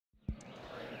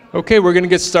Okay, we're going to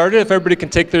get started. If everybody can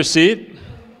take their seat.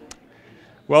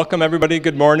 Welcome, everybody.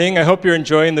 Good morning. I hope you're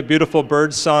enjoying the beautiful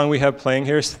bird song we have playing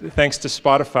here, thanks to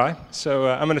Spotify. So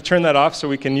I'm going to turn that off so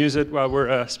we can use it while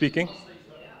we're speaking.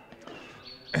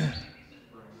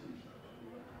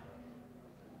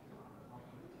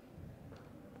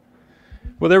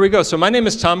 Well, there we go. So my name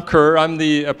is Tom Kerr. I'm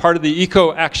a part of the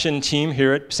Eco-Action team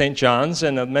here at St. John's,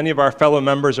 and many of our fellow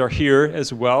members are here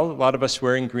as well, a lot of us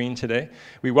wearing green today.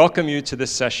 We welcome you to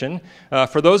this session.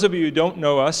 For those of you who don't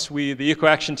know us, the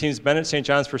Eco-Action team's been at St.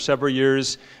 John's for several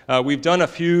years. We've done a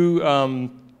few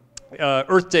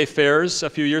Earth Day fairs a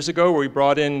few years ago where we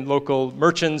brought in local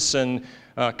merchants and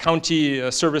county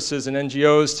services and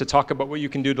NGOs to talk about what you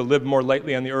can do to live more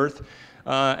lightly on the earth.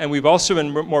 And we've also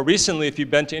been, more recently, if you've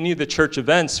been to any of the church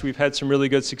events, we've had some really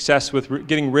good success with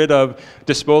getting rid of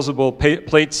disposable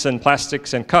plates and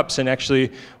plastics and cups and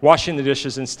actually washing the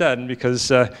dishes instead.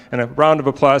 Because, and a round of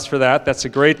applause for that. That's a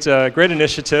great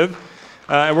initiative.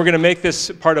 And we're going to make this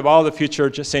part of all the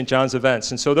future St. John's events.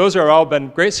 And so those are all been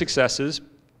great successes.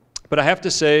 But I have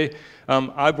to say,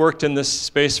 I've worked in this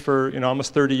space for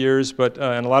almost 30 years, and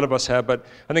a lot of us have, but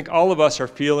I think all of us are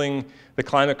feeling the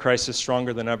climate crisis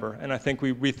stronger than ever. And I think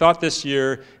we thought this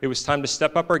year it was time to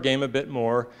step up our game a bit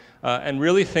more and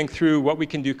really think through what we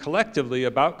can do collectively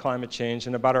about climate change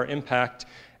and about our impact.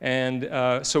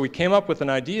 And so we came up with an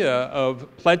idea of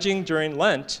pledging during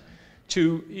Lent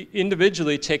to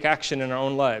individually take action in our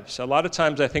own lives. A lot of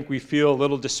times I think we feel a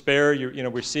little despair.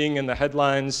 We're seeing in the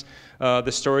headlines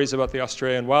the stories about the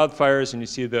Australian wildfires, and you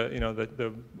see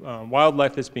the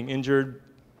wildlife that's being injured,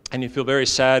 and you feel very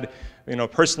sad,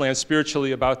 personally and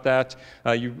spiritually about that.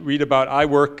 You read about, I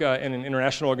work in an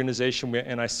international organization,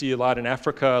 and I see a lot in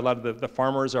Africa. A lot of the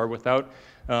farmers are without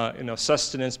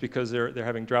sustenance because they're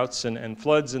having droughts and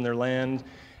floods in their land.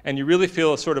 And you really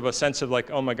feel sort of a sense of like,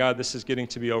 oh my God, this is getting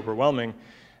to be overwhelming.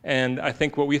 And I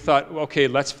think what we thought, okay,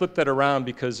 let's flip that around,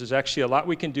 because there's actually a lot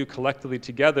we can do collectively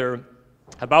together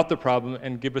about the problem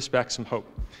and give us back some hope.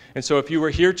 And so if you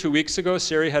were here 2 weeks ago,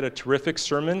 Sari had a terrific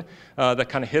sermon that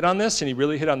kind of hit on this, and he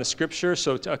really hit on the scripture.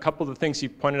 So a couple of the things he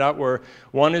pointed out were,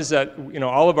 one is that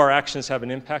all of our actions have an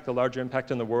impact, a larger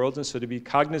impact on the world, and so to be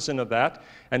cognizant of that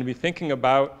and to be thinking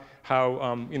about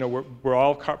how we're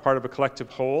all part of a collective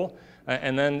whole.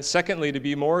 And then secondly, to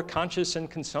be more conscious in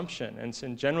consumption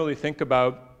and generally think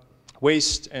about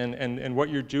waste and what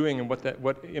you're doing and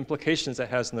what implications that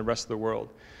has in the rest of the world.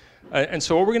 And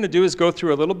so what we're going to do is go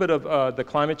through a little bit of the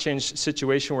climate change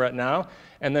situation we're at now,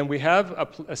 and then we have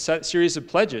a series of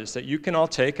pledges that you can all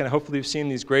take, and hopefully you've seen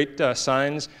these great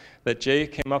signs that Jay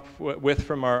came up with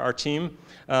from our team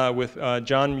with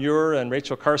John Muir and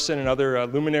Rachel Carson and other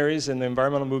luminaries in the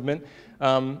environmental movement.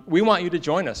 We want you to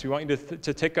join us. We want you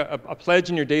to take a pledge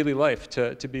in your daily life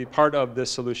to be part of this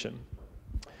solution.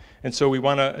 And so we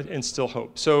want to instill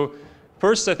hope. So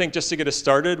first, I think just to get us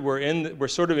started, we're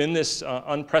sort of in this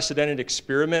unprecedented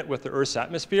experiment with the Earth's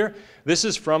atmosphere. This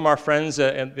is from our friends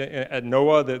at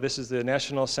NOAA. This is the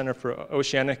National Center for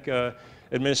Oceanic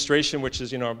Administration, which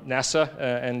is NASA,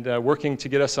 and working to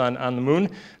get us on the moon.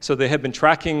 So they have been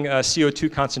tracking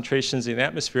CO2 concentrations in the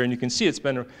atmosphere, and you can see it's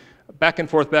been back and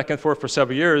forth for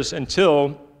several years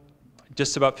until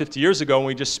just about 50 years ago when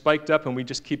we just spiked up and we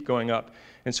just keep going up.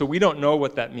 And so we don't know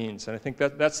what that means. And I think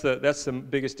that's the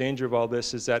biggest danger of all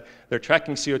this, is that they're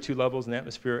tracking CO2 levels in the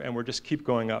atmosphere and we're just keep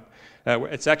going up.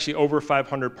 It's actually over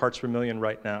 500 parts per million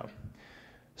right now.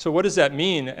 So what does that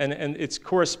mean? And it's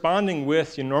corresponding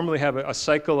with, you normally have a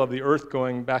cycle of the Earth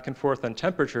going back and forth on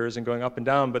temperatures and going up and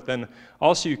down, but then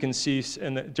also you can see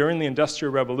during the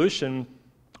Industrial Revolution,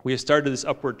 we have started this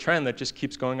upward trend that just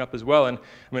keeps going up as well. And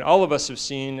I mean, all of us have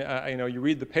seen, you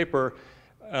read the paper,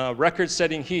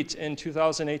 record-setting heat in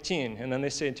 2018, and then they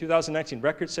say in 2019,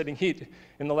 record-setting heat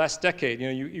in the last decade.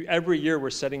 Every year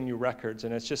we're setting new records,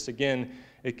 and it's just, again,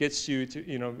 it gets you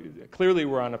to, clearly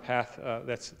we're on a path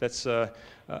that's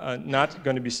not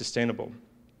going to be sustainable.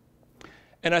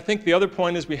 And I think the other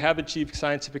point is we have achieved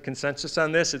scientific consensus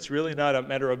on this. It's really not a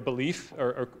matter of belief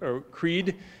or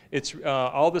creed. It's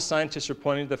all the scientists are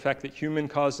pointing to the fact that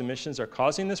human-caused emissions are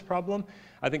causing this problem.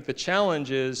 I think the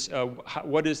challenge is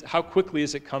how quickly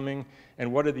is it coming,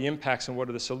 and what are the impacts and what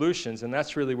are the solutions? And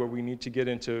that's really where we need to get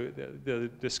into the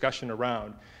discussion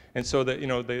around. And so that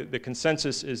the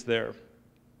consensus is there.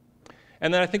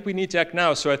 And then I think we need to act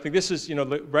now. So I think this is,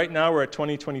 right now we're at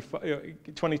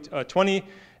 2020,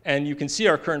 and you can see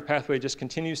our current pathway just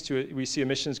continues we see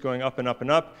emissions going up and up and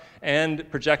up, and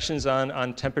projections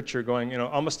on temperature going,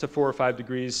 almost to 4 or 5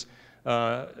 degrees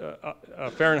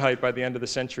Fahrenheit by the end of the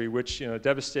century, which,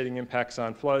 devastating impacts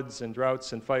on floods and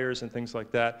droughts and fires and things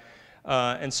like that.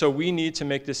 And so we need to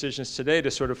make decisions today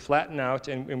to sort of flatten out.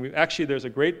 And actually, there's a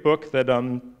great book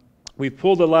that we've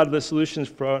pulled a lot of the solutions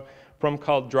from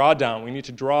called Drawdown. We need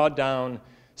to draw down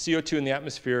CO2 in the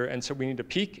atmosphere, and so we need to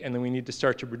peak, and then we need to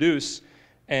start to reduce.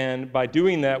 And by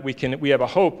doing that, we have a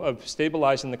hope of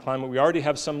stabilizing the climate. We already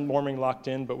have some warming locked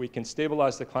in, but we can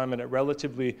stabilize the climate at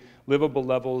relatively livable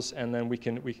levels, and then we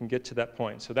can get to that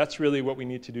point. So that's really what we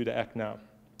need to do to act now.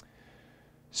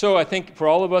 So I think for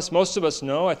all of us, most of us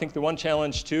know, I think the one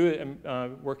challenge too,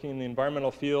 working in the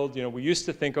environmental field, we used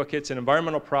to think, okay, it's an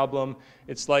environmental problem.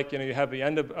 It's like, you have the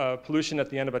end of pollution at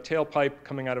the end of a tailpipe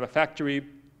coming out of a factory.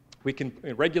 We can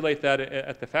regulate that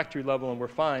at the factory level and we're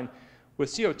fine. With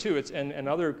CO2 and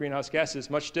other greenhouse gases, it's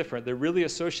much different. They're really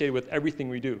associated with everything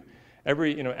we do.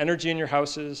 Energy in your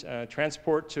houses,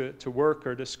 transport to work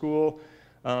or to school.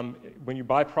 When you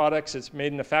buy products, it's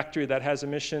made in a factory that has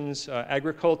emissions.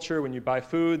 Agriculture, when you buy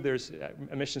food, there's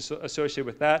emissions associated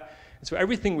with that. And so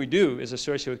everything we do is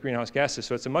associated with greenhouse gases.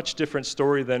 So it's a much different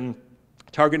story than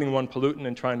targeting one pollutant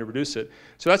and trying to reduce it.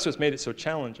 So that's what's made it so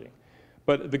challenging.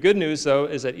 But the good news, though,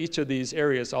 is that each of these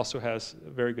areas also has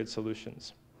very good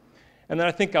solutions. And then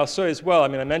I think I'll say as well, I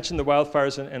mentioned the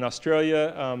wildfires in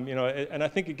Australia, and I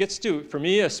think it gets to, for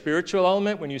me, a spiritual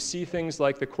element. When you see things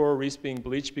like the coral reefs being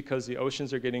bleached because the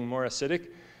oceans are getting more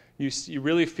acidic, you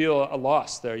really feel a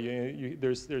loss there.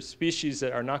 There's species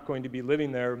that are not going to be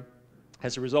living there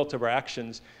as a result of our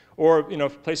actions. Or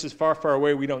places far, far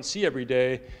away we don't see every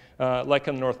day, like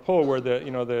on the North Pole, where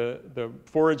the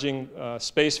foraging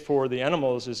space for the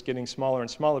animals is getting smaller and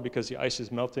smaller because the ice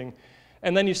is melting.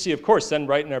 And then you see, of course, then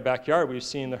right in our backyard, we've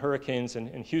seen the hurricanes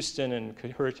in Houston and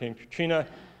Hurricane Katrina.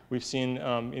 We've seen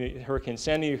Hurricane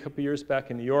Sandy a couple years back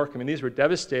in New York. These were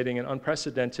devastating and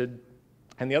unprecedented.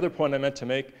 And the other point I meant to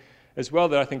make as well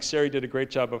that I think Sari did a great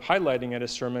job of highlighting at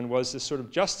his sermon was this sort of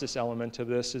justice element of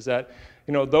this, is that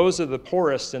those are the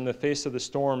poorest in the face of the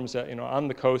storms that, on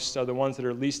the coast are the ones that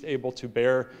are least able to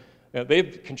bear.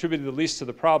 They've contributed the least to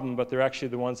the problem, but they're actually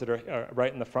the ones that are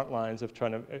right in the front lines of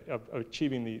trying to of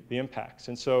achieving the impacts.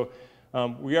 And so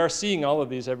we are seeing all of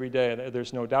these every day.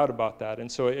 There's no doubt about that.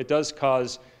 And so it does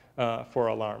cause for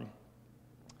alarm.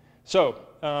 So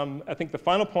I think the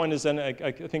final point is then,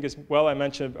 I think as well I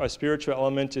mentioned, a spiritual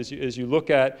element is you look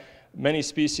at many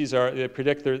species they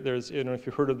predict there's, if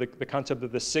you've heard of the concept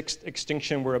of the sixth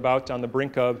extinction we're about on the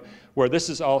brink of, where this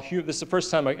is the first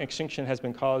time an extinction has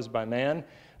been caused by man.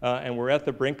 And we're at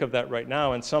the brink of that right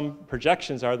now. And some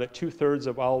projections are that 2/3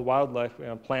 of all wildlife,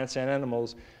 plants and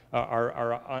animals,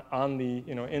 are on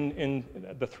in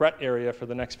the threat area for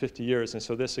the next 50 years. And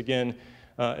so this, again,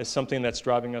 is something that's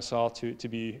driving us all to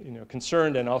be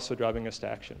concerned and also driving us to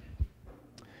action.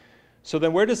 So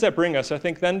then where does that bring us? I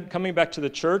think then coming back to the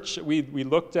church, we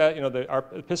looked at, our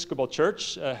Episcopal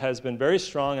Church has been very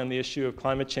strong on the issue of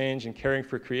climate change and caring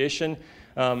for creation,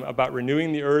 about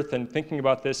renewing the earth and thinking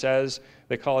about this as,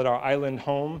 they call it our island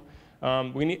home.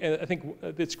 I think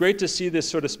it's great to see this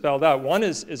sort of spelled out. One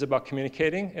is about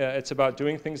communicating. It's about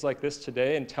doing things like this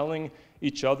today and telling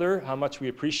each other how much we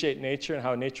appreciate nature and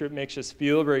how nature makes us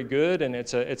feel very good. And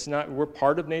we're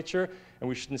part of nature, and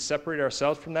we shouldn't separate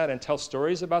ourselves from that and tell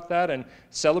stories about that and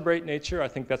celebrate nature. I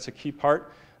think that's a key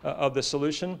part of the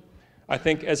solution. I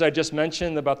think, as I just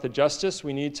mentioned about the justice,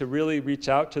 we need to really reach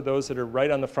out to those that are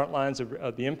right on the front lines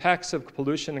of the impacts of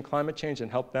pollution and climate change and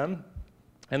help them.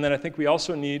 And then I think we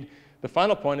also need, the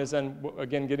final point is then,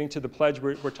 again, getting to the pledge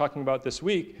we're talking about this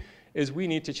week, is we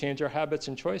need to change our habits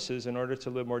and choices in order to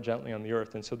live more gently on the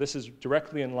earth. And so this is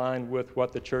directly in line with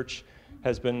what the church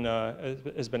has been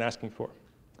asking for.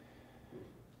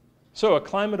 So a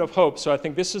climate of hope. So I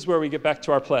think this is where we get back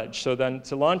to our pledge. So then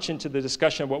to launch into the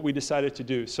discussion of what we decided to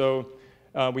do. So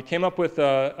we came up with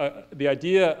the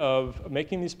idea of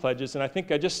making these pledges, and I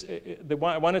think I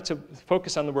wanted to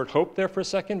focus on the word hope there for a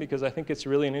second, because I think it's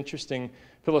really an interesting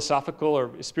philosophical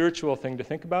or spiritual thing to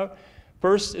think about.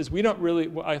 First is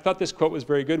I thought this quote was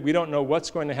very good. We don't know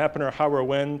what's going to happen or how or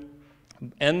when,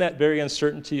 and that very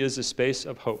uncertainty is a space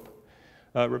of hope.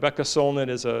 Rebecca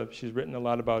Solnit she's written a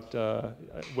lot about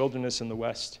wilderness in the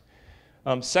West.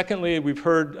 Secondly, we've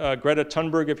heard Greta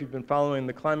Thunberg, if you've been following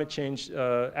the climate change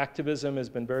activism, has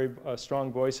been very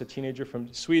strong voice, a teenager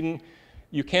from Sweden.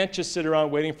 You can't just sit around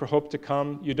waiting for hope to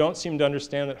come. You don't seem to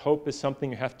understand that hope is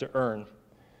something you have to earn.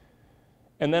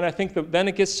 And then I think then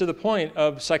it gets to the point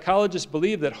of psychologists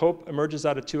believe that hope emerges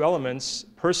out of two elements: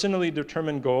 personally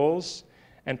determined goals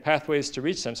and pathways to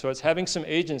reach them. So it's having some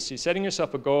agency, setting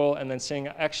yourself a goal and then saying,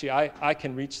 actually, I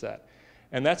can reach that.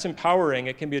 And that's empowering.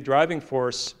 It can be a driving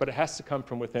force, but it has to come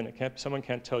from within. Someone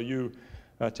can't tell you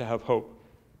to have hope.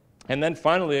 And then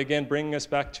finally, again, bringing us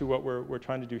back to what we're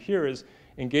trying to do here is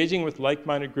engaging with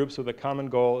like-minded groups with a common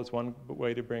goal is one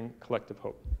way to bring collective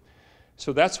hope.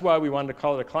 So that's why we wanted to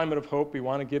call it a climate of hope. We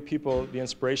want to give people the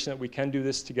inspiration that we can do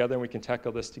this together and we can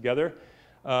tackle this together.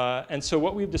 And so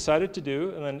what we've decided to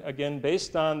do, and then again,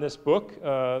 based on this book,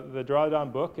 the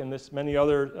Drawdown book, and this many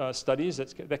other studies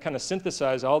that kind of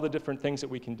synthesize all the different things that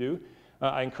we can do.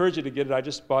 I encourage you to get it. I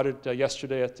just bought it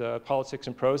yesterday at Politics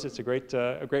and Prose. It's a great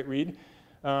read.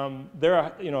 There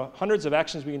are hundreds of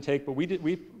actions we can take, but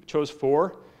we chose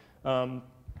 4.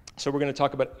 So we're going to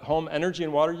talk about home energy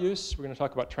and water use. We're going to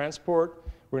talk about transport.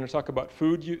 We're going to talk about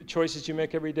food choices you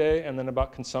make every day, and then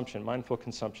about consumption, mindful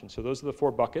consumption. So those are the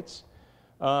 4 buckets.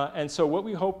 And so what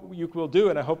we hope you will do,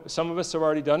 and I hope some of us have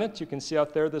already done it. You can see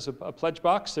out there, there's a pledge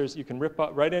box. You can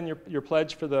write in your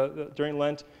pledge for during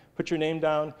Lent, put your name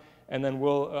down, and then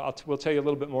we'll tell you a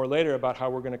little bit more later about how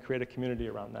we're going to create a community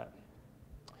around that.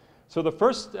 So the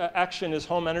first action is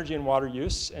home energy and water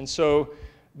use. And so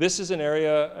this is an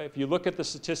area, if you look at the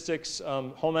statistics,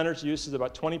 home energy use is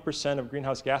about 20% of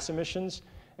greenhouse gas emissions,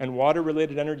 and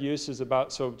water-related energy use is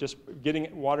about, so just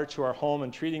getting water to our home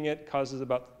and treating it causes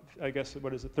about, I guess,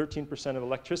 13% of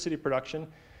electricity production.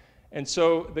 And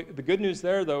so the good news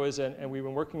there, though, is, and we've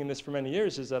been working in this for many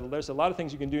years, is that there's a lot of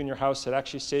things you can do in your house that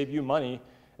actually save you money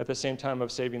at the same time of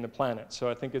saving the planet. So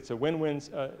I think it's a win-win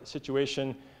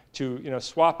situation to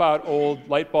swap out old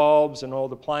light bulbs and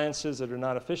old appliances that are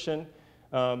not efficient,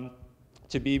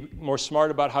 to be more smart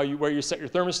about where you set your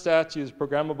thermostat, use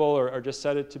programmable or just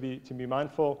set it to be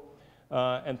mindful,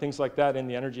 and things like that in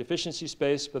the energy efficiency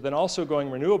space. But then also going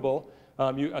renewable.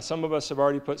 Some of us have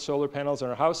already put solar panels on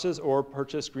our houses or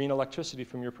purchased green electricity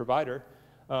from your provider.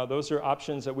 Those are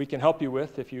options that we can help you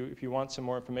with if you want some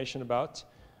more information about.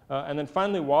 And then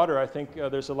finally, water. I think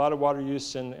there's a lot of water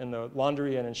use in the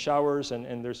laundry and in showers,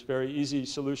 and there's very easy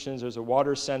solutions. There's a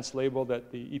water sense label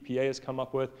that the EPA has come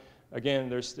up with. Again,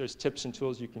 there's tips and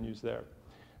tools you can use there.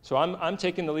 So I'm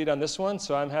taking the lead on this one,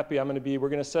 so I'm happy. We're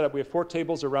going to set up, we have 4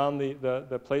 tables around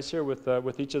the place here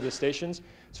with each of the stations.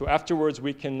 So afterwards,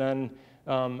 we can then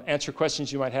answer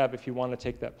questions you might have if you want to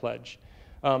take that pledge.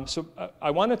 So I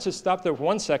wanted to stop there for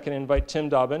 1 second and invite Tim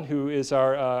Dobbin, who is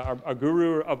our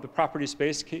guru of the property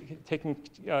space, taking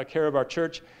care of our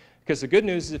church. Because the good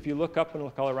news is if you look up and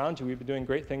look all around you, we've been doing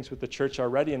great things with the church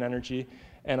already in energy.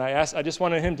 And I just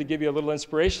wanted him to give you a little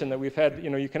inspiration that we've had,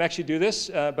 you can actually do this,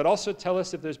 but also tell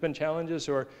us if there's been challenges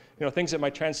or things that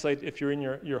might translate if you're in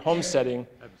your home setting,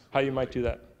 how you might do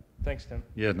that. Thanks, Tim.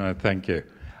 Yeah, no, thank you.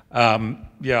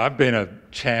 Yeah, I've been a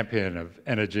champion of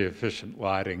energy efficient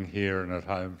lighting here and at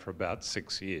home for about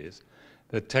 6 years.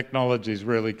 The technology's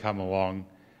really come along.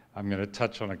 I'm going to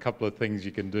touch on a couple of things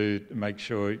you can do to make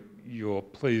sure you're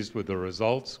pleased with the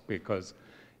results, because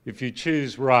if you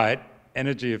choose right,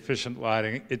 energy efficient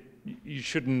lighting, you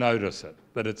shouldn't notice it,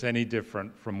 that it's any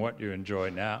different from what you enjoy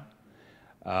now.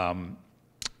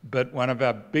 But one of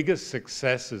our biggest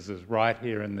successes is right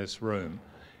here in this room.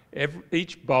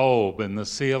 Each bulb in the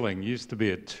ceiling used to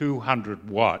be a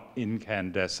 200-watt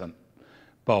incandescent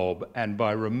bulb, and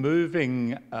by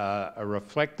removing a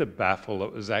reflector baffle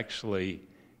that was actually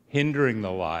hindering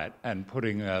the light and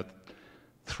putting a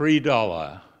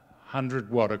 $3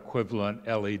 100-watt equivalent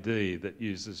LED that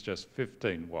uses just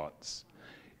 15 watts,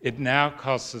 it now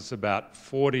costs us about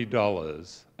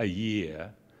 $40 a year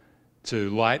to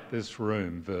light this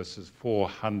room versus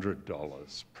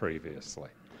 $400 previously.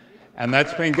 And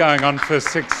that's been going on for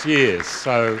 6 years,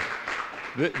 so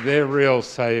they're real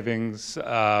savings.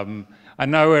 I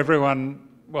know everyone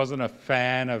wasn't a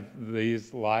fan of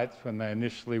these lights when they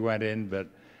initially went in, but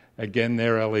again,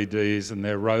 they're LEDs and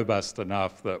they're robust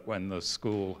enough that when the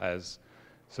school has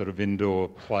sort of indoor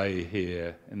play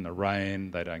here in the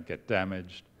rain, they don't get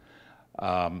damaged.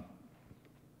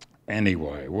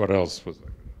 Anyway, what else was there?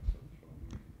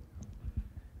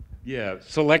 Yeah,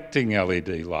 selecting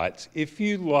LED lights. If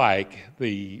you like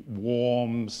the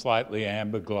warm, slightly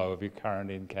amber glow of your current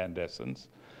incandescents,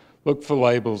 look for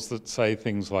labels that say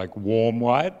things like warm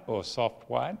white or soft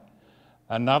white.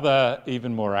 Another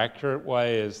even more accurate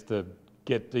way is to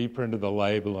get deeper into the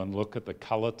label and look at the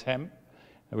color temp,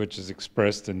 which is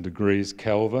expressed in degrees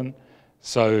Kelvin.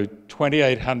 So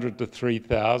 2800 to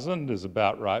 3000 is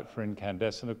about right for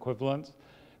incandescent equivalents.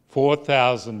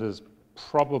 4000 is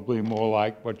probably more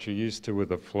like what you're used to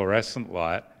with a fluorescent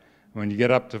light. When you get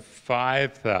up to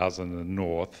 5,000 and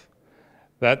north,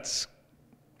 that's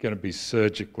going to be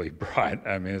surgically bright.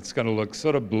 I mean, it's going to look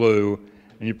sort of blue,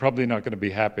 and you're probably not going to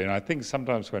be happy. And I think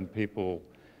sometimes when people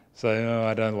say, oh,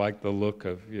 I don't like the look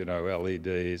of,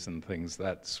 LEDs and things,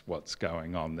 that's what's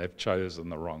going on. They've chosen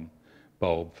the wrong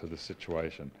bulb for the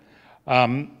situation.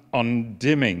 On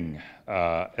dimming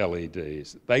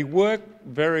LEDs, they work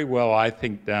very well, I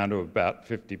think, down to about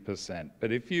 50%.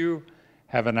 But if you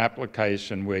have an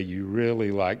application where you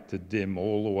really like to dim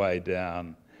all the way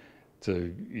down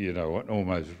to, you know, an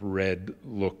almost red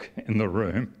look in the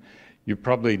room, you're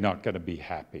probably not going to be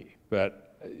happy.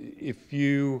 But if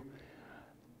you,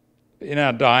 in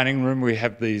our dining room, we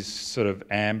have these sort of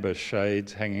amber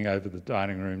shades hanging over the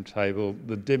dining room table.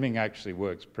 The dimming actually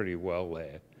works pretty well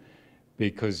there,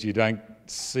 because you don't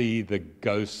see the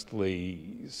ghostly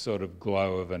sort of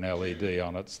glow of an LED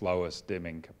on its lowest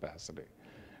dimming capacity.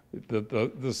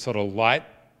 The sort of light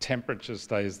temperature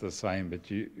stays the same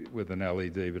with an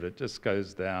LED, but it just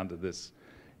goes down to this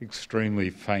extremely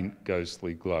faint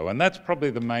ghostly glow. And that's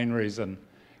probably the main reason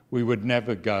we would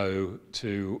never go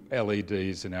to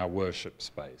LEDs in our worship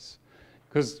space.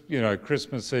 Because, you know,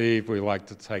 Christmas Eve, we like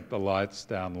to take the lights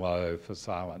down low for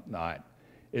Silent Night.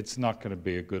 It's not going to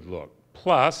be a good look.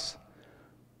 Plus,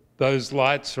 those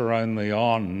lights are only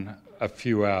on a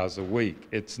few hours a week.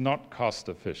 It's not cost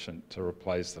efficient to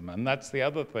replace them. And that's the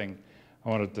other thing I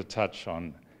wanted to touch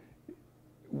on.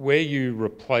 Where you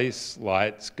replace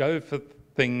lights, go for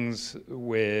things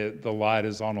where the light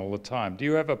is on all the time. Do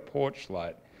you have a porch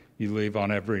light you leave on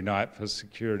every night for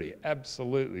security?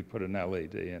 Absolutely put an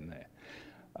LED in there.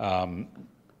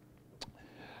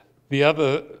 The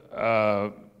other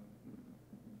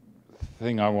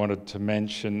thing I wanted to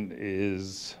mention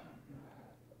is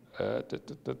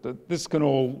this can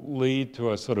all lead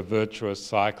to a sort of virtuous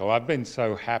cycle. I've been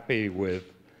so happy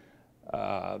with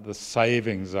the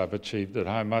savings I've achieved at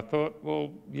home. I thought,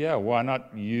 well, yeah, why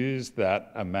not use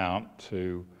that amount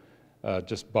to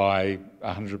just buy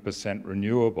 100%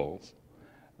 renewables?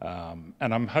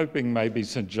 And I'm hoping maybe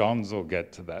St. John's will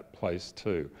get to that place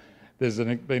too. There's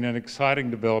been an exciting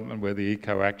development where the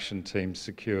Eco-Action team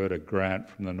secured a grant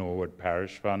from the Norwood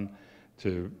Parish Fund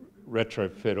to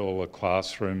retrofit all the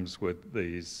classrooms with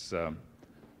these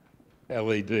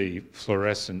LED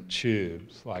fluorescent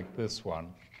tubes like this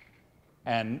one.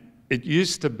 And it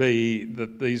used to be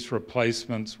that these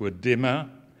replacements were dimmer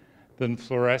than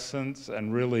fluorescents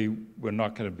and really were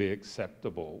not going to be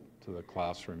acceptable to the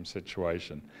classroom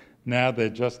situation. Now they're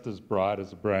just as bright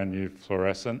as a brand new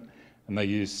fluorescent, and they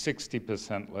use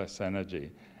 60% less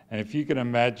energy. And if you can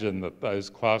imagine that those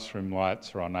classroom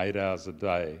lights are on 8 hours a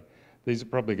day, these are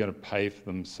probably going to pay for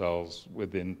themselves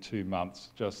within 2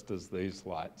 months, just as these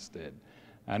lights did.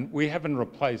 And we haven't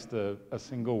replaced a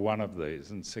single one of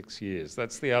these in 6 years.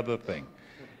 That's the other thing.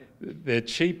 They're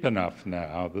cheap enough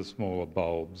now, the smaller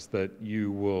bulbs, that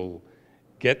you will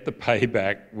get the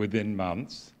payback within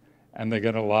months, and they're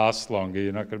going to last longer.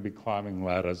 You're not going to be climbing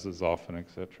ladders as often, et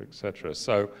cetera, et cetera.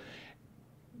 So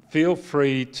feel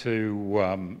free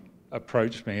to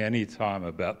approach me anytime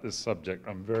about this subject.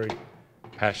 I'm very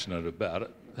passionate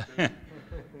about it.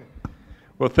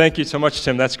 Well, thank you so much,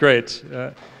 Tim. That's great.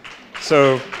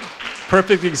 So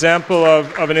perfect example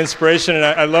of an inspiration. And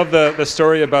I love the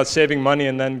story about saving money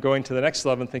and then going to the next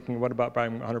level and thinking, what about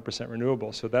buying 100%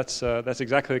 renewable? So that's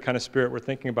exactly the kind of spirit we're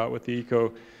thinking about with the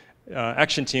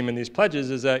Eco-Action team and these pledges,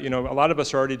 is that, you know, a lot of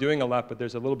us are already doing a lot, but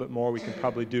there's a little bit more we can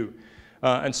probably do.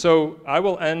 And so I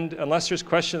will end, unless there's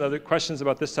other questions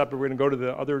about this topic, we're going to go to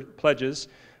the other pledges.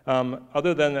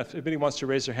 Other than if anybody wants to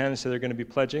raise their hand and say they're going to be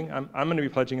pledging, I'm going to be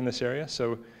pledging in this area.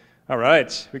 So, all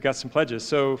right, we got some pledges.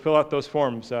 So fill out those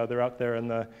forms. They're out there in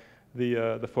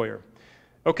the foyer.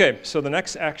 Okay, so the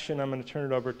next action, I'm going to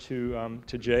turn it over to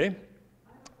Jay.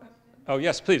 Oh,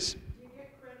 yes, please. Do you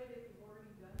get credit if you've already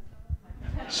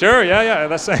done something? Sure, yeah.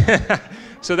 That's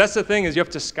so that's the thing, is you have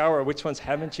to scour which ones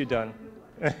haven't you done.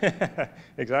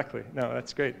 Exactly. No,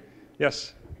 that's great.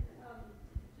 Yes.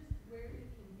 Just where you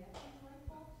can get these light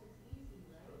bulbs is easy,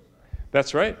 right?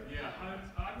 That's right. Yeah,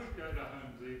 I would go to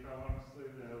Home Depot, honestly.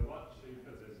 They're a lot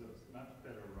cheaper. There's a much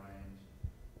better range.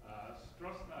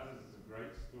 Strauss-Nutter's is a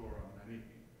great store on many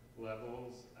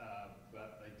levels,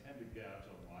 but they tend to gouge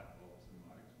on light bulbs in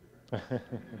my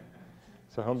experience.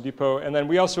 So Home Depot, and then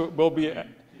we also will be.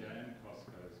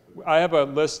 I have a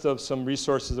list of some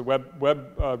resources,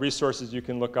 web resources you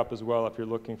can look up as well if you're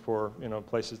looking for, you know,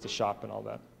 places to shop and all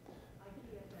that.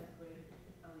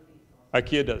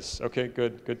 IKEA does. Okay,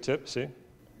 good tip. See,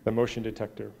 the motion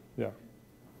detector. Yeah,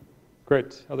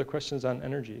 great. Other questions on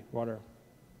energy, water?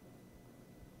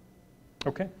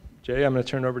 Okay, Jay, I'm going to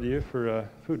turn it over to you for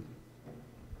food.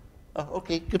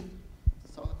 Okay, good.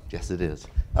 Yes, it is.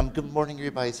 Good morning,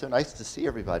 everybody. So nice to see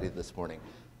everybody this morning.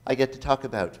 I get to talk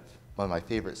about one of my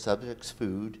favorite subjects,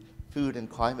 food and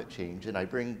climate change, and I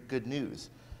bring good news.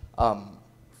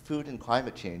 Food and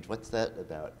climate change, what's that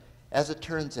about? As it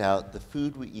turns out, the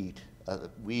food we eat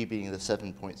we being the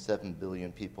 7.7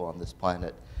 billion people on this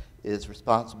planet, is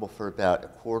responsible for about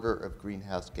 1/4 of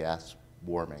greenhouse gas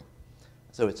warming.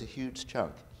 So it's a huge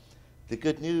chunk. The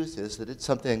good news is that it's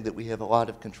something that we have a lot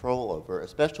of control over,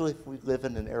 especially if we live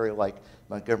in an area like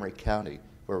Montgomery County,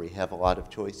 where we have a lot of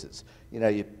choices. You know,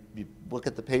 you look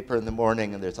at the paper in the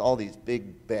morning and there's all these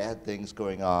big bad things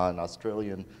going on,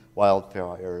 Australian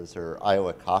wildfires or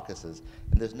Iowa caucuses,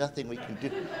 and there's nothing we can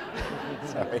do.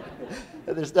 Sorry.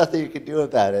 There's nothing you can do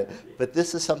about it. But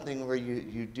this is something where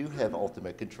you do have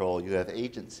ultimate control. You have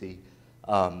agency.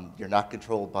 You're not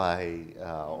controlled by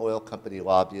oil company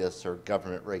lobbyists or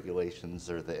government regulations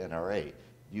or the NRA.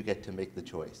 You get to make the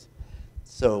choice.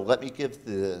 So let me give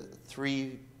the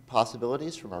 3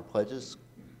 possibilities from our pledges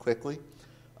quickly.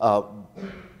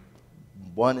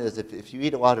 One is if you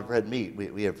eat a lot of red meat,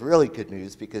 we have really good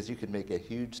news because you can make a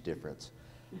huge difference.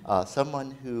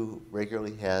 Someone who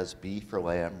regularly has beef or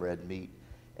lamb, red meat,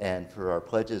 and for our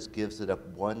pledges gives it up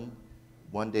one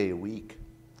day a week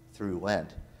through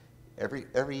Lent,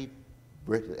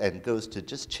 and goes to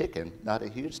just chicken, not a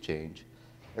huge change.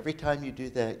 Every time you do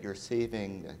that, you're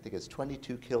saving, I think it's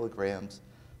 22 kilograms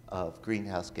of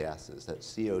greenhouse gases. That's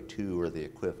CO2 or the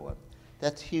equivalent.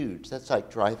 That's huge. That's like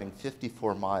driving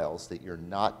 54 miles that you're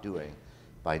not doing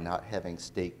by not having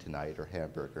steak tonight or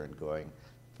hamburger and going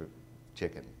for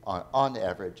chicken on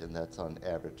average, and that's on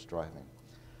average driving.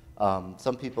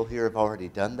 Some people here have already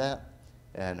done that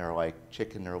and are like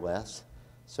chicken or less.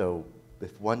 So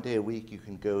if one day a week you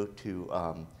can go to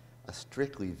a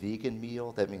strictly vegan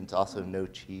meal, that means also no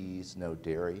cheese, no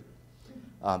dairy,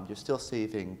 you're still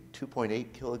saving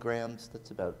 2.8 kilograms,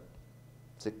 that's about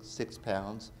 6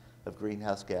 pounds of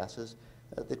greenhouse gases,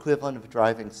 the equivalent of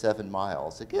driving 7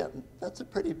 miles. Again, that's a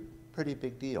pretty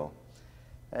big deal.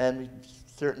 And we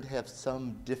certain to have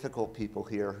some difficult people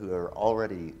here who are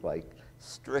already like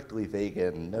strictly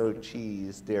vegan, no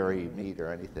cheese, dairy, meat,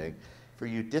 or anything. For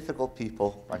you difficult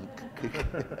people,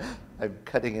 I'm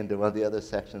cutting into one of the other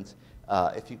sections.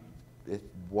 If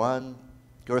one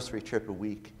grocery trip a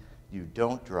week, you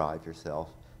don't drive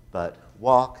yourself, but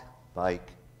walk,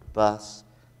 bike, bus,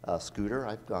 scooter.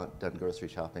 I've done grocery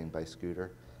shopping by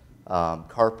scooter.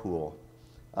 Carpool.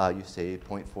 You save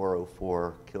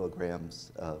 0.404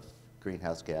 kilograms of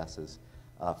greenhouse gases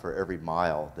for every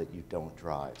mile that you don't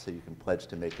drive. So you can pledge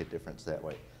to make a difference that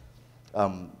way.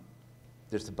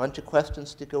 There's a bunch of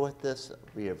questions to go with this.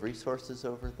 We have resources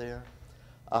over there.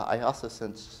 I also,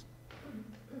 since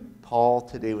Paul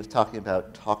today was talking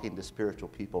about talking to spiritual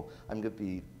people, I'm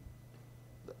going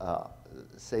to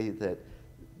say that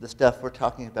the stuff we're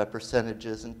talking about,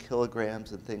 percentages and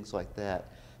kilograms and things like that,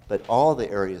 but all the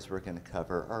areas we're going to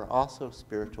cover are also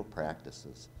spiritual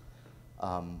practices.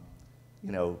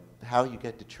 You know, how you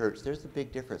get to church, there's a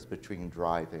big difference between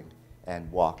driving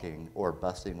and walking or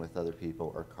busing with other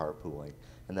people or carpooling.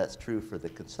 And that's true for the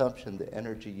consumption, the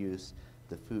energy use,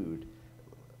 the food.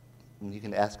 And you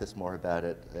can ask us more about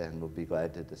it and we'll be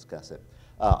glad to discuss it.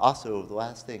 Also, the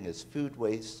last thing is food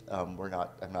waste. I'm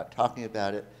not talking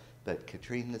about it, but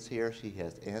Katrine is here. She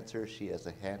has answers, she has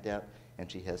a handout, and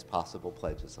she has possible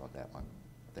pledges on that one.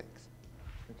 Thanks.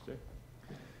 Thanks, Jay.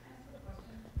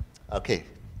 Okay.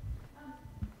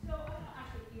 So I don't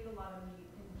actually eat a lot of meat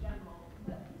in general,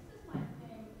 but this is my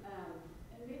thing,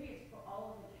 and maybe it's for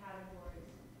all of the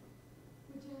categories,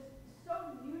 which is,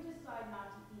 so you decide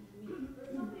not to eat meat,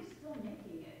 but somebody's still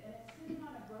making it, and it's sitting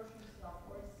on a grocery shelf,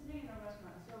 or it's sitting in a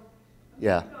restaurant. So I'm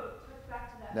Yeah. going to go touch back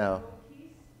to that No.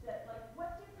 piece, that like,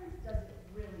 what difference does it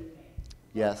really make?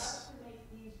 Yes. For us to make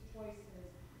these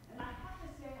choices, and I have to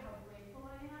say how grateful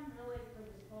I am, really, for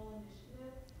this whole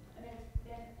initiative.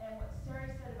 And what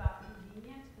Sarah said about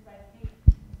convenience, because I think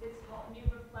it's helped me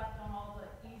reflect on all the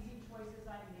easy choices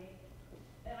I make.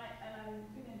 And I'm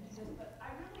going to do this, but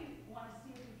I really want to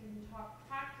see if we can talk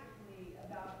practically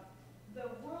about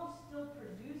the world still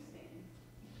producing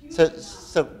huge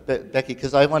amounts. Becky,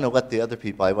 because I want to let the other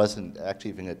people, I wasn't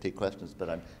actually even going to take questions, but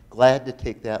I'm glad to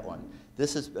take that one.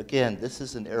 This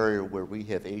is an area where we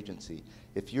have agency.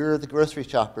 If you're the grocery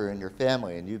shopper in your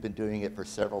family and you've been doing it for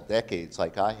several decades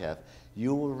like I have,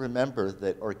 you will remember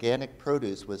that organic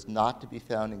produce was not to be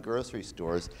found in grocery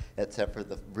stores except for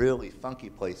the really funky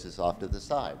places off to the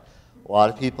side. A lot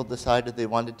of people decided they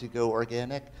wanted to go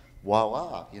organic.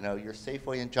 Voila, you know, your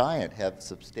Safeway and Giant have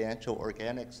substantial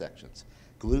organic sections.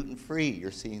 Gluten-free, you're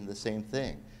seeing the same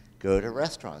thing. Go to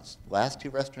restaurants. Last 2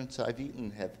 restaurants I've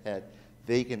eaten have had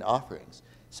vegan offerings.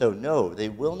 So no, they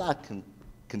will not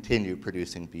continue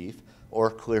producing beef or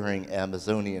clearing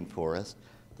Amazonian forest.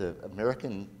 The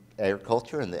American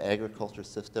agriculture and the agriculture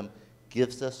system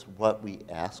gives us what we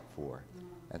ask for.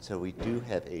 And so we do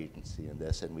have agency in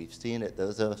this, and we've seen it.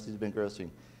 Those of us who've been grocery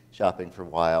shopping for a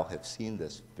while have seen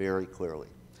this very clearly.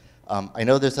 I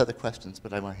know there's other questions,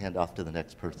 but I want to hand off to the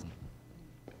next person.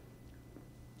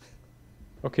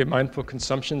 Okay, mindful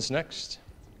consumption's next.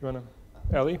 You want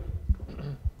to, Ellie?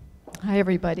 Hi,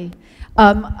 everybody.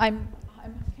 Can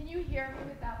you hear me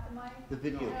without the mic? The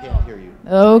video can't hear you.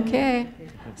 Okay.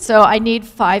 So I need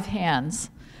 5 hands.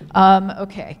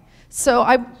 Okay. So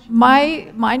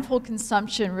my mindful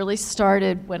consumption really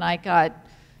started when I got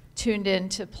tuned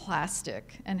into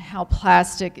plastic and how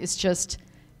plastic is just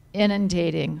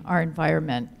inundating our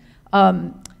environment.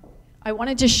 I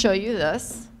wanted to show you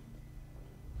this.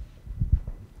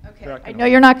 Okay. I know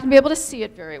you're not going to be able to see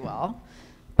it very well,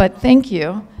 but thank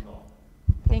you.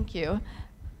 Thank you.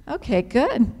 Okay,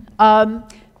 good.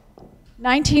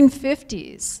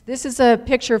 1950s. This is a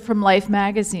picture from Life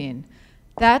magazine.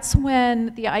 That's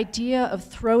when the idea of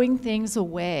throwing things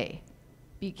away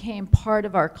became part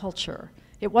of our culture.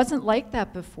 It wasn't like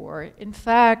that before. In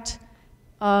fact,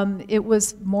 it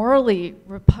was morally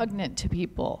repugnant to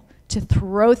people to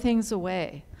throw things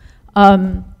away.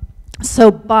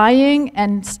 So buying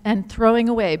and throwing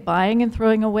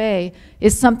away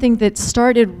is something that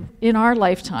started in our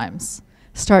lifetimes,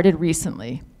 started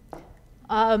recently.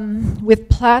 With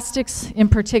plastics in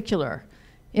particular,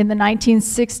 in the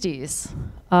 1960s,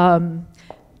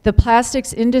 the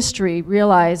plastics industry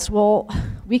realized, well,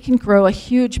 we can grow a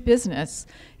huge business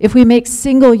if we make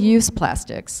single-use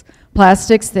plastics,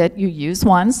 plastics that you use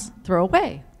once, throw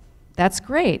away. That's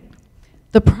great.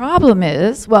 The problem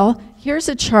is, well, here's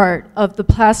a chart of the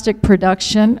plastic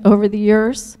production over the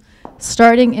years,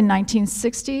 starting in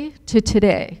 1960 to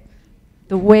today,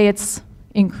 the way it's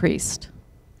increased.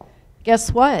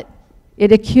 Guess what?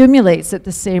 It accumulates at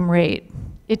the same rate.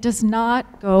 It does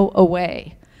not go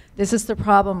away. This is the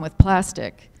problem with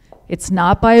plastic. It's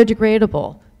not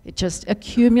biodegradable. It just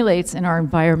accumulates in our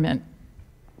environment.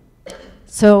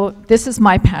 So this is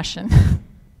my passion.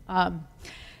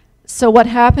 So what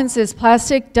happens is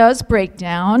plastic does break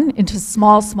down into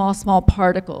small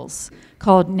particles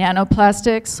called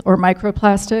nanoplastics or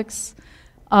microplastics.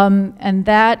 And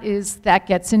that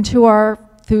gets into our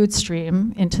food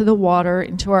stream, into the water,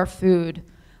 into our food,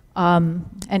 and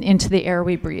into the air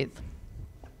we breathe.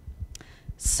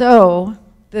 So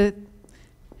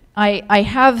I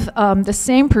have the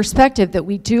same perspective that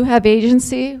we do have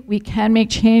agency, we can make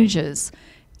changes,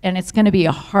 and it's going to be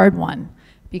a hard one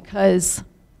because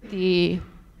the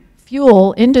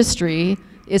fuel industry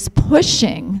is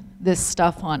pushing this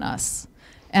stuff on us.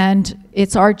 And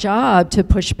it's our job to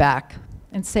push back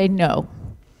and say no.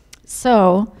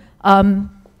 So,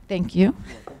 thank you.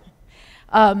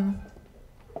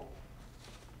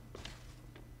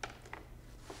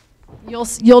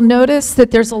 You'll notice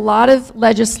that there's a lot of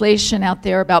legislation out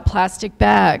there about plastic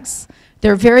bags.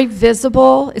 They're very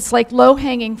visible. It's like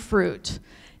low-hanging fruit.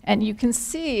 And you can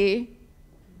see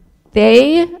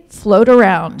they float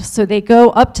around. So they go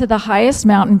up to the highest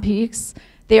mountain peaks.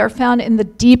 They are found in the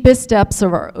deepest depths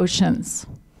of our oceans.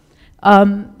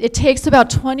 It takes about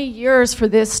 20 years for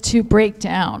this to break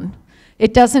down.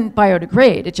 It doesn't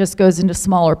biodegrade. It just goes into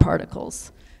smaller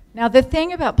particles. Now, the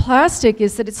thing about plastic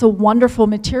is that it's a wonderful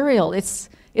material. It's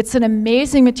an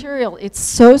amazing material. It's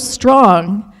so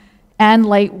strong and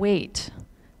lightweight.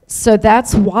 So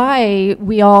that's why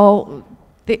we're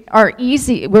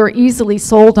easily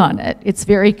sold on it. It's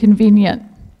very convenient.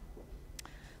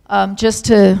 Just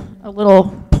a little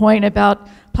point about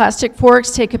plastic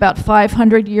forks take about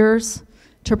 500 years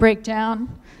to break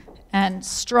down, and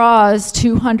straws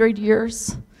 200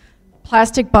 years.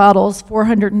 Plastic bottles,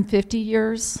 450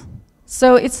 years.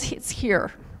 So it's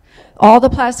here. All the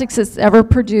plastics that's ever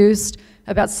produced,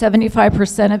 about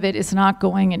 75% of it is not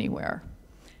going anywhere.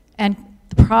 And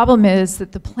the problem is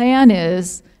that the plan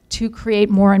is to create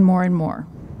more and more and more.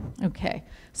 Okay,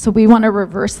 so we want to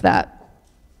reverse that.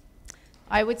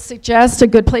 I would suggest a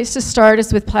good place to start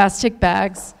is with plastic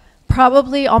bags.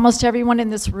 Probably almost everyone in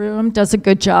this room does a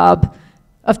good job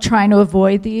of trying to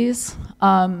avoid these.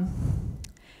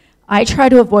 I try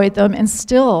to avoid them, and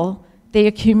still they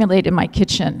accumulate in my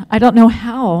kitchen. I don't know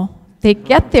how they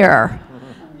get there.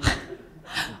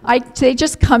 They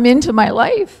just come into my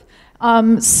life.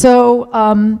 I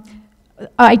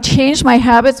changed my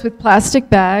habits with plastic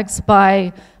bags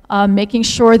by making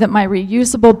sure that my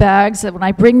reusable bags, that when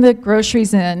I bring the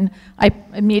groceries in, I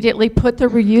immediately put the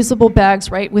reusable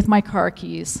bags right with my car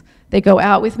keys. They go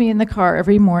out with me in the car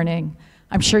every morning.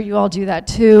 I'm sure you all do that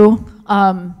too.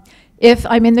 If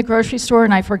I'm in the grocery store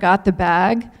and I forgot the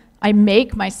bag, I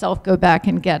make myself go back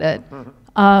and get it.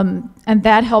 And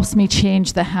that helps me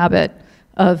change the habit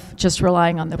of just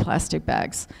relying on the plastic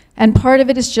bags. And part of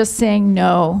it is just saying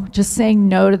no to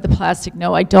the plastic.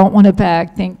 No, I don't want a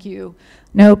bag, thank you.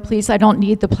 No, please, I don't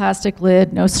need the plastic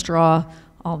lid, no straw,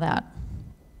 all that.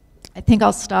 I think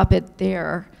I'll stop it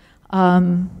there. Do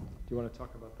you want to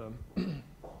talk about them?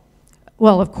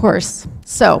 Well, of course.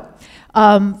 So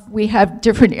we have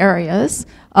different areas.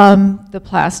 The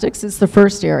plastics is the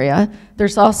first area.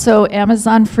 There's also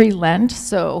Amazon-free Lent,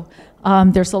 so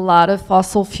there's a lot of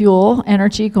fossil fuel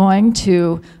energy going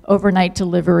to overnight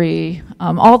delivery,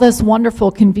 all this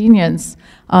wonderful convenience.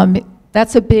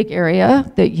 That's a big area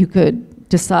that you could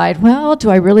decide, well, do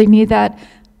I really need that?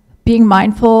 Being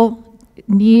mindful,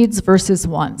 needs versus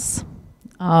wants.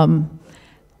 And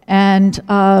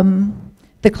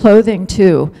the clothing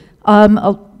too.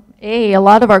 A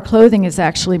lot of our clothing is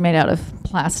actually made out of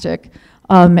plastic,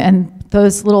 and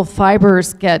those little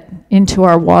fibers get into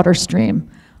our water stream.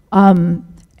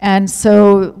 And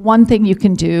so one thing you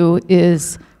can do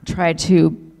is try to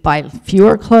buy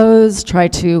fewer clothes, try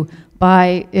to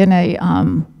buy in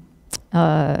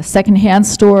a secondhand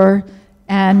store,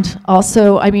 and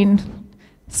also, I mean,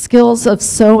 skills of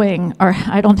sewing are,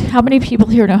 how many people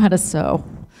here know how to sew?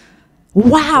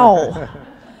 Wow!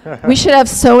 We should have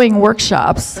sewing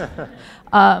workshops.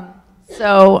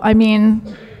 So, I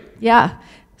mean, yeah,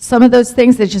 some of those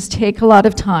things that just take a lot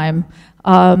of time,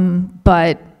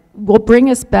 but will bring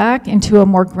us back into a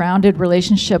more grounded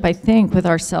relationship, I think, with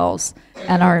ourselves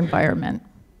and our environment.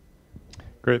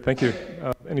 Great, thank you.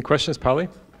 Any questions, Polly?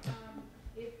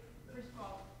 First of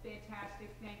all, fantastic,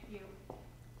 thank you.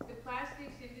 The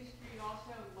plastics industry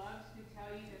also loves to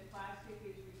tell you that plastic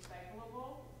is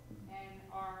recyclable, and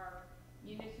our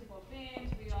municipal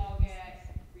bins, we all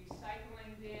get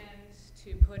recycling bins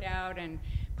to put out and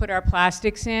put our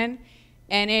plastics in,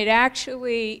 and it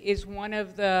actually is one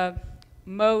of the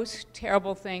most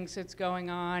terrible things that's going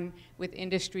on with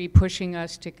industry pushing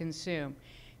us to consume.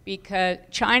 Because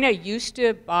China used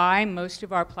to buy most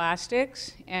of our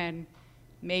plastics and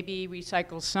maybe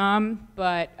recycle some,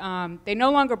 but they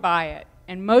no longer buy it.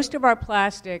 And most of our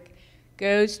plastic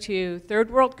goes to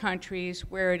third world countries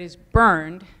where it is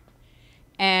burned,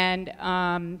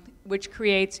 and which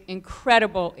creates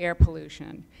incredible air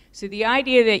pollution. So the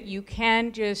idea that you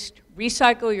can just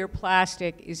recycle your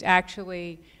plastic is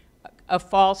actually a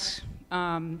false,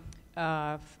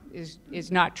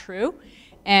 is not true.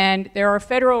 And there are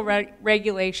federal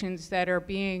regulations that are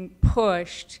being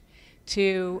pushed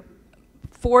to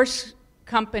force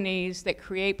companies that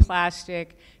create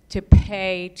plastic to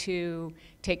pay to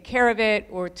take care of it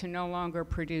or to no longer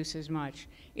produce as much.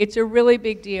 It's a really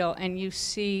big deal, and you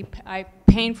see, I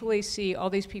painfully see all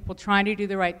these people trying to do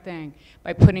the right thing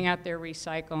by putting out their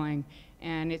recycling,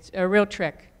 and it's a real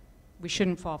trick. We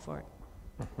shouldn't fall for it.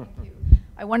 Thank you.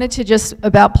 I wanted to just,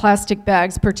 about plastic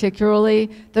bags particularly,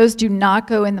 those do not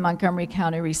go in the Montgomery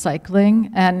County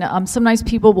recycling, and sometimes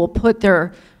people will put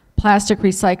their plastic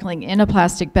recycling in a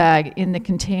plastic bag in the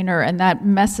container, and that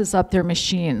messes up their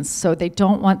machines, so they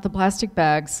don't want the plastic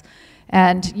bags.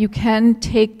 And you can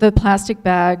take the plastic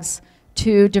bags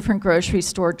to different grocery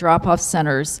store drop-off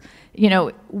centers. You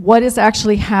know, what is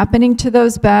actually happening to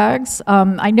those bags?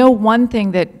 I know one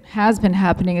thing that has been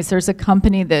happening is there's a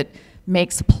company that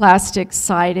makes plastic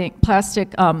siding,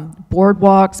 plastic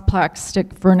boardwalks,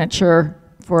 plastic furniture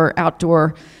for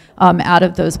outdoor out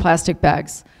of those plastic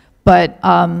bags. But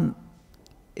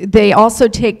they also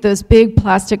take those big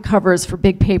plastic covers for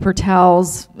big paper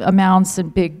towels amounts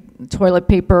and big toilet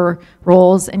paper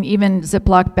rolls and even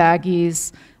Ziploc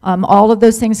baggies. All of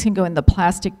those things can go in the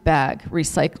plastic bag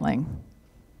recycling.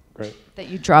 Great. That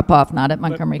you drop off, not at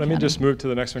Montgomery County. Let me just move to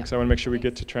the next one because I want to make sure we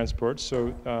get to transport.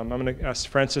 So I'm going to ask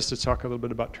Francis to talk a little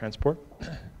bit about transport.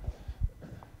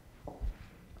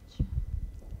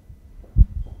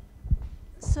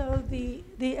 So the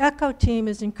ECO team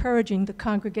is encouraging the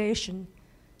congregation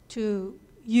to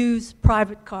use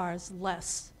private cars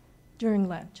less during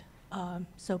Lent.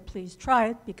 So please try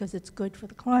it because it's good for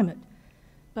the climate.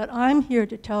 But I'm here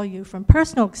to tell you from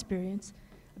personal experience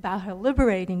about how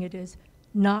liberating it is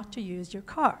not to use your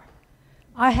car.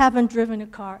 I haven't driven a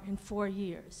car in 4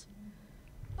 years.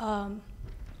 And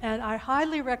I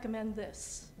highly recommend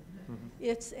this.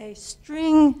 It's a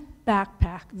string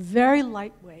backpack, very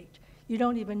lightweight. You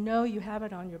don't even know you have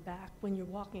it on your back when you're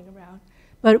walking around.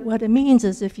 But what it means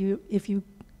is if you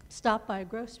stop by a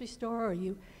grocery store or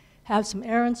you have some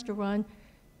errands to run,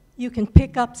 you can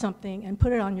pick up something and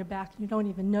put it on your back. You don't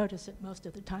even notice it most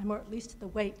of the time, or at least the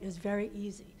weight is very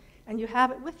easy. And you have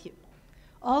it with you.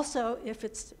 Also, if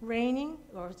it's raining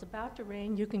or it's about to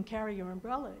rain, you can carry your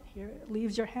umbrella here. It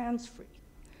leaves your hands free.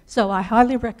 So I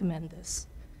highly recommend this.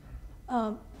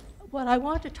 what I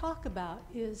want to talk about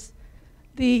is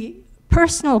the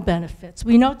personal benefits.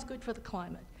 We know it's good for the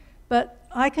climate, but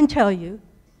I can tell you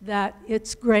that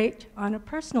it's great on a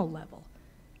personal level.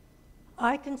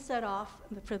 I can set off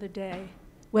for the day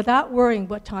without worrying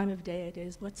what time of day it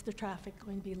is, what's the traffic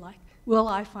going to be like, will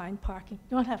I find parking?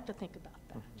 Don't have to think about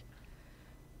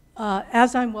that.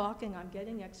 As I'm walking, I'm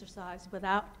getting exercise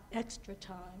without extra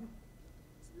time.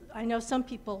 I know some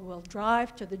people will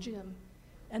drive to the gym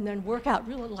and then work out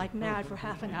really like mad for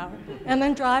half an hour and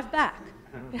then drive back.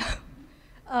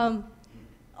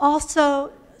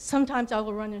 Also, sometimes I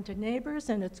will run into neighbors,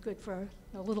 and it's good for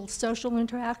a little social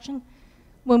interaction.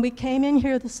 When we came in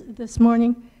here this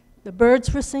morning, the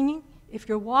birds were singing. If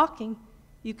you're walking,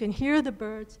 you can hear the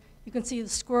birds. You can see the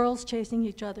squirrels chasing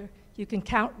each other. You can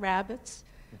count rabbits.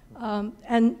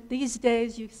 And these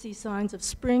days, you see signs of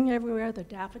spring everywhere. The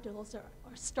daffodils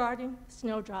are starting.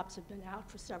 Snowdrops have been out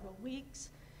for several weeks.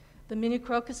 The mini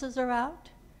crocuses are out.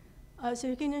 So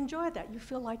you can enjoy that. You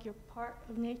feel like you're part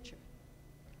of nature.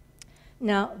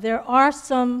 Now, there are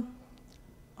some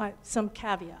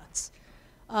caveats.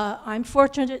 I'm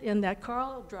fortunate in that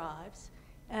Carl drives,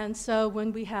 and so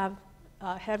when we have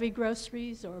heavy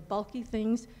groceries or bulky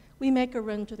things, we make a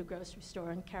run to the grocery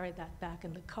store and carry that back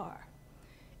in the car.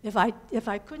 If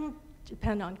I couldn't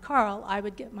depend on Carl, I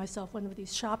would get myself one of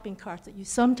these shopping carts that you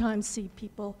sometimes see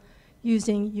people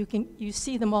using. You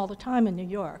see them all the time in New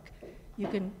York. You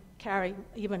can carry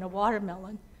even a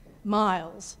watermelon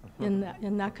miles in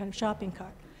that kind of shopping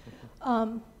cart.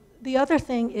 The other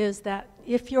thing is that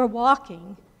if you're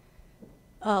walking,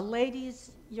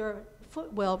 ladies, your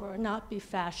footwear will not be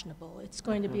fashionable. It's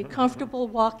going to be comfortable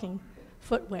walking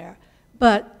footwear.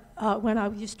 But when I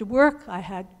used to work, I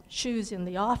had shoes in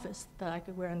the office that I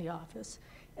could wear in the office.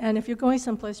 And if you're going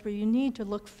someplace where you need to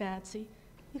look fancy,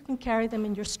 you can carry them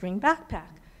in your string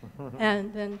backpack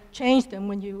and then change them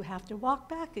when you have to walk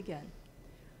back again.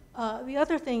 The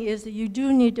other thing is that you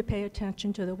do need to pay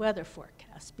attention to the weather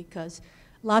forecast, because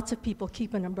lots of people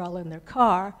keep an umbrella in their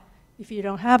car. If you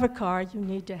don't have a car, you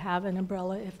need to have an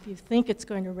umbrella if you think it's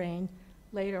going to rain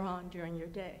later on during your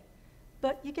day.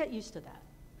 But you get used to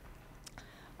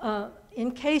that.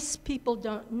 In case people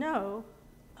don't know,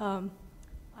 I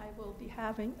will be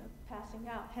passing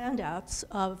out handouts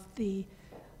of the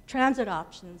transit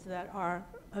options that are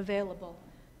available.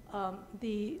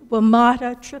 The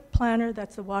WMATA trip planner,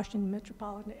 that's the Washington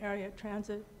Metropolitan Area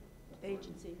Transit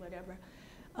Agency, whatever.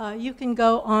 You can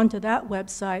go onto that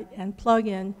website and plug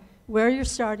in where you're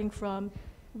starting from,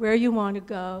 where you want to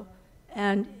go,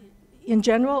 and in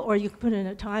general, or you can put in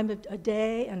a time of a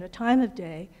day and a time of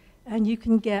day, and you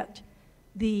can get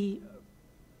the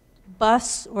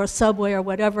bus or subway or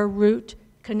whatever route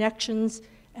connections,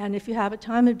 and if you have a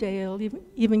time of day, it'll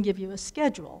even give you a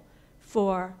schedule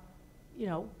for, you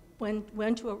know,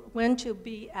 when to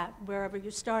be at wherever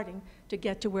you're starting to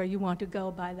get to where you want to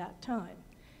go by that time.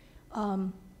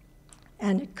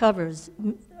 And it covers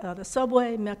the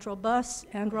subway, metro bus,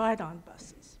 and ride-on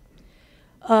buses.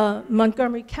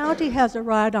 Montgomery County has a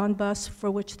ride-on bus for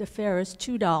which the fare is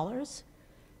 $2.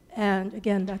 And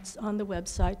again, that's on the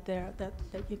website there that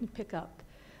you can pick up.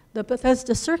 The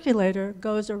Bethesda Circulator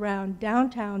goes around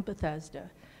downtown Bethesda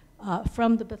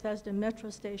from the Bethesda Metro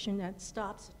Station and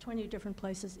stops at 20 different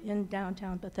places in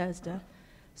downtown Bethesda.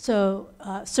 So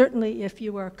certainly if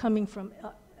you are coming from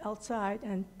outside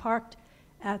and parked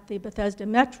at the Bethesda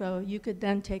Metro, you could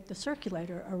then take the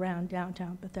Circulator around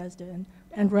downtown Bethesda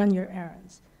and run your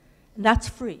errands. And that's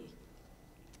free.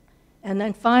 And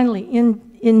then finally, in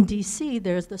DC,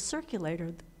 there's the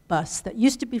Circulator bus that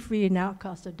used to be free and now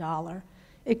costs $1.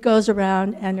 It goes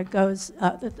around and it goes,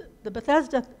 the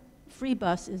Bethesda free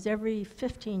bus is every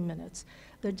 15 minutes.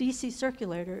 The DC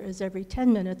Circulator is every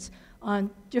 10 minutes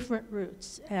on different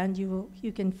routes, and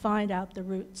you can find out the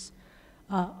routes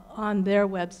on their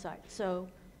website. So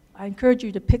I encourage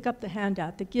you to pick up the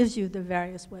handout that gives you the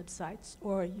various websites,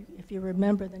 or if you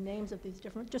remember the names of these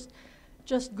different,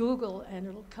 just Google and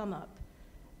it'll come up.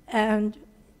 And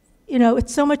you know,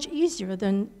 it's so much easier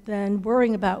than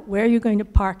worrying about where you're going to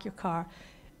park your car.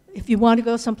 If you want to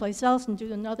go someplace else and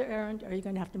do another errand, are you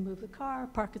going to have to move the car,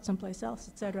 park it someplace else,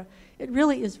 etc.? It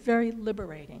really is very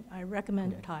liberating. I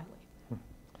recommend it highly.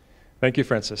 Thank you,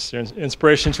 Frances. You're an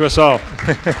inspiration to us all.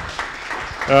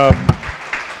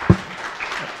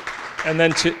 And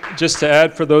then just to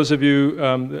add, for those of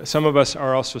you, some of us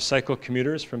are also cycle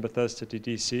commuters from Bethesda to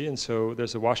DC, and so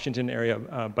there's a Washington Area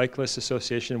Bicyclists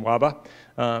Association, WABA,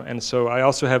 and so I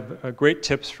also have great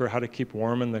tips for how to keep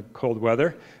warm in the cold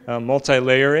weather.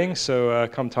 Multi-layering, so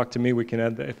come talk to me. We can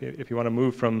add that if you want to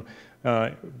move from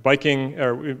biking,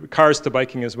 or cars to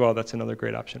biking as well, that's another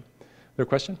great option. Is there a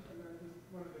question?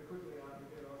 One of the quick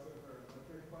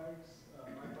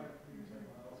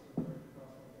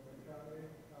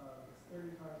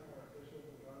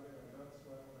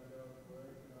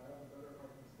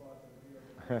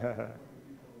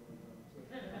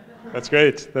That's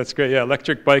great. That's great. Yeah,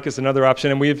 electric bike is another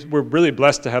option, and we're really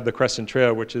blessed to have the Crescent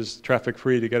Trail, which is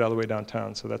traffic-free to get all the way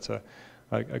downtown. So that's a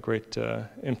great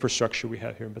infrastructure we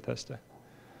have here in Bethesda.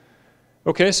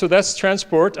 Okay, so that's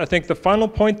transport. I think the final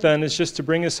point then is just to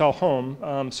bring us all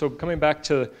home. So coming back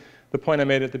to the point I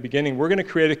made at the beginning, we're going to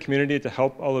create a community to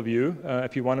help all of you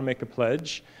if you want to make a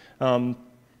pledge.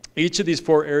 Each of these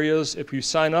 4 areas, if you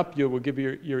sign up, we'll give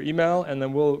you your email, and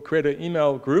then we'll create an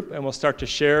email group, and we'll start to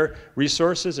share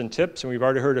resources and tips, and we've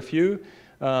already heard a few,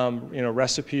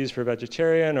 recipes for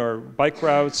vegetarian or bike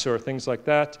routes or things like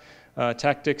that,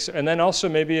 tactics, and then also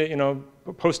maybe,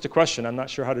 post a question. I'm not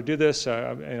sure how to do this.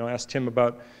 Ask Tim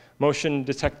about motion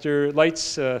detector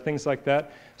lights, things like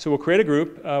that. So we'll create a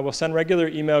group. We'll send regular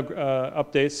email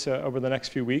updates over the next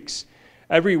few weeks.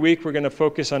 Every week, we're going to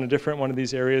focus on a different one of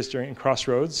these areas during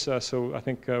Crossroads. So I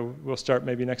think we'll start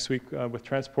maybe next week with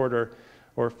transport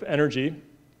or energy.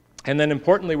 And then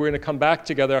importantly, we're going to come back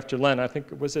together after Lent. I think,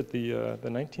 was it the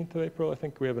 19th of April? I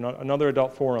think we have another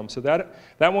adult forum. So that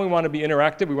one we want to be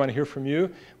interactive. We want to hear from you.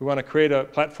 We want to create a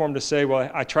platform to say, well,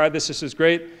 I tried this. This is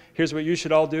great. Here's what you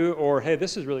should all do. Or, hey,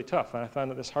 this is really tough. And I found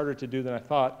this harder to do than I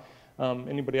thought.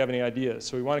 Anybody have any ideas?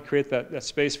 So we want to create that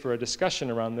space for a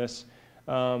discussion around this.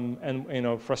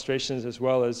 And frustrations as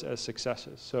well as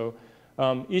successes. So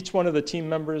each one of the team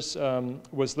members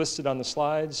was listed on the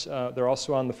slides. They're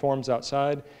also on the forms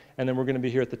outside, and then we're going to be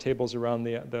here at the tables around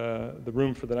the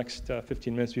room for the next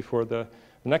 15 minutes before the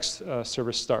next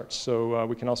service starts. So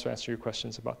we can also answer your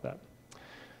questions about that.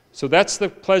 So that's the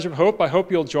Pledge of Hope. I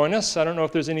hope you'll join us. I don't know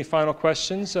if there's any final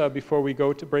questions before we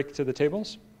go to break to the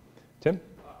tables. Tim?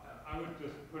 I would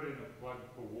just put in a plug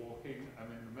for walking. I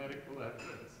mean, the medical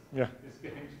evidence. Yeah.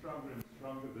 Getting stronger and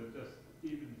stronger that just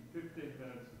even 15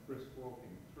 minutes of brisk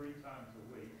walking 3 times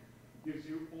a week gives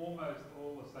you almost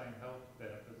all the same health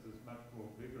benefits as much more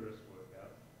vigorous workout,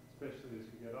 especially as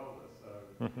you get older.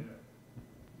 So,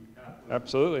 you can't lose.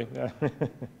 Absolutely. Yeah.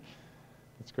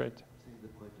 That's great.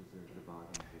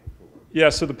 Yeah,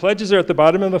 so the pledges are at the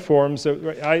bottom of the forms.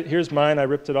 Here's mine. I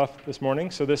ripped it off this morning.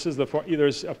 So this is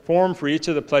there's a form for each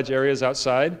of the pledge areas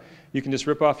outside. You can just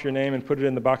rip off your name and put it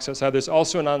in the box outside. There's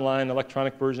also an online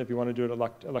electronic version. If you want to do it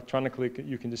electronically,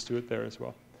 you can just do it there as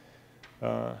well.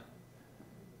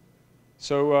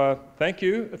 So thank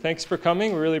you. Thanks for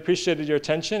coming. We really appreciated your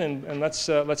attention, and let's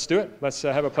do it. Let's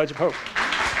have a Pledge of Hope.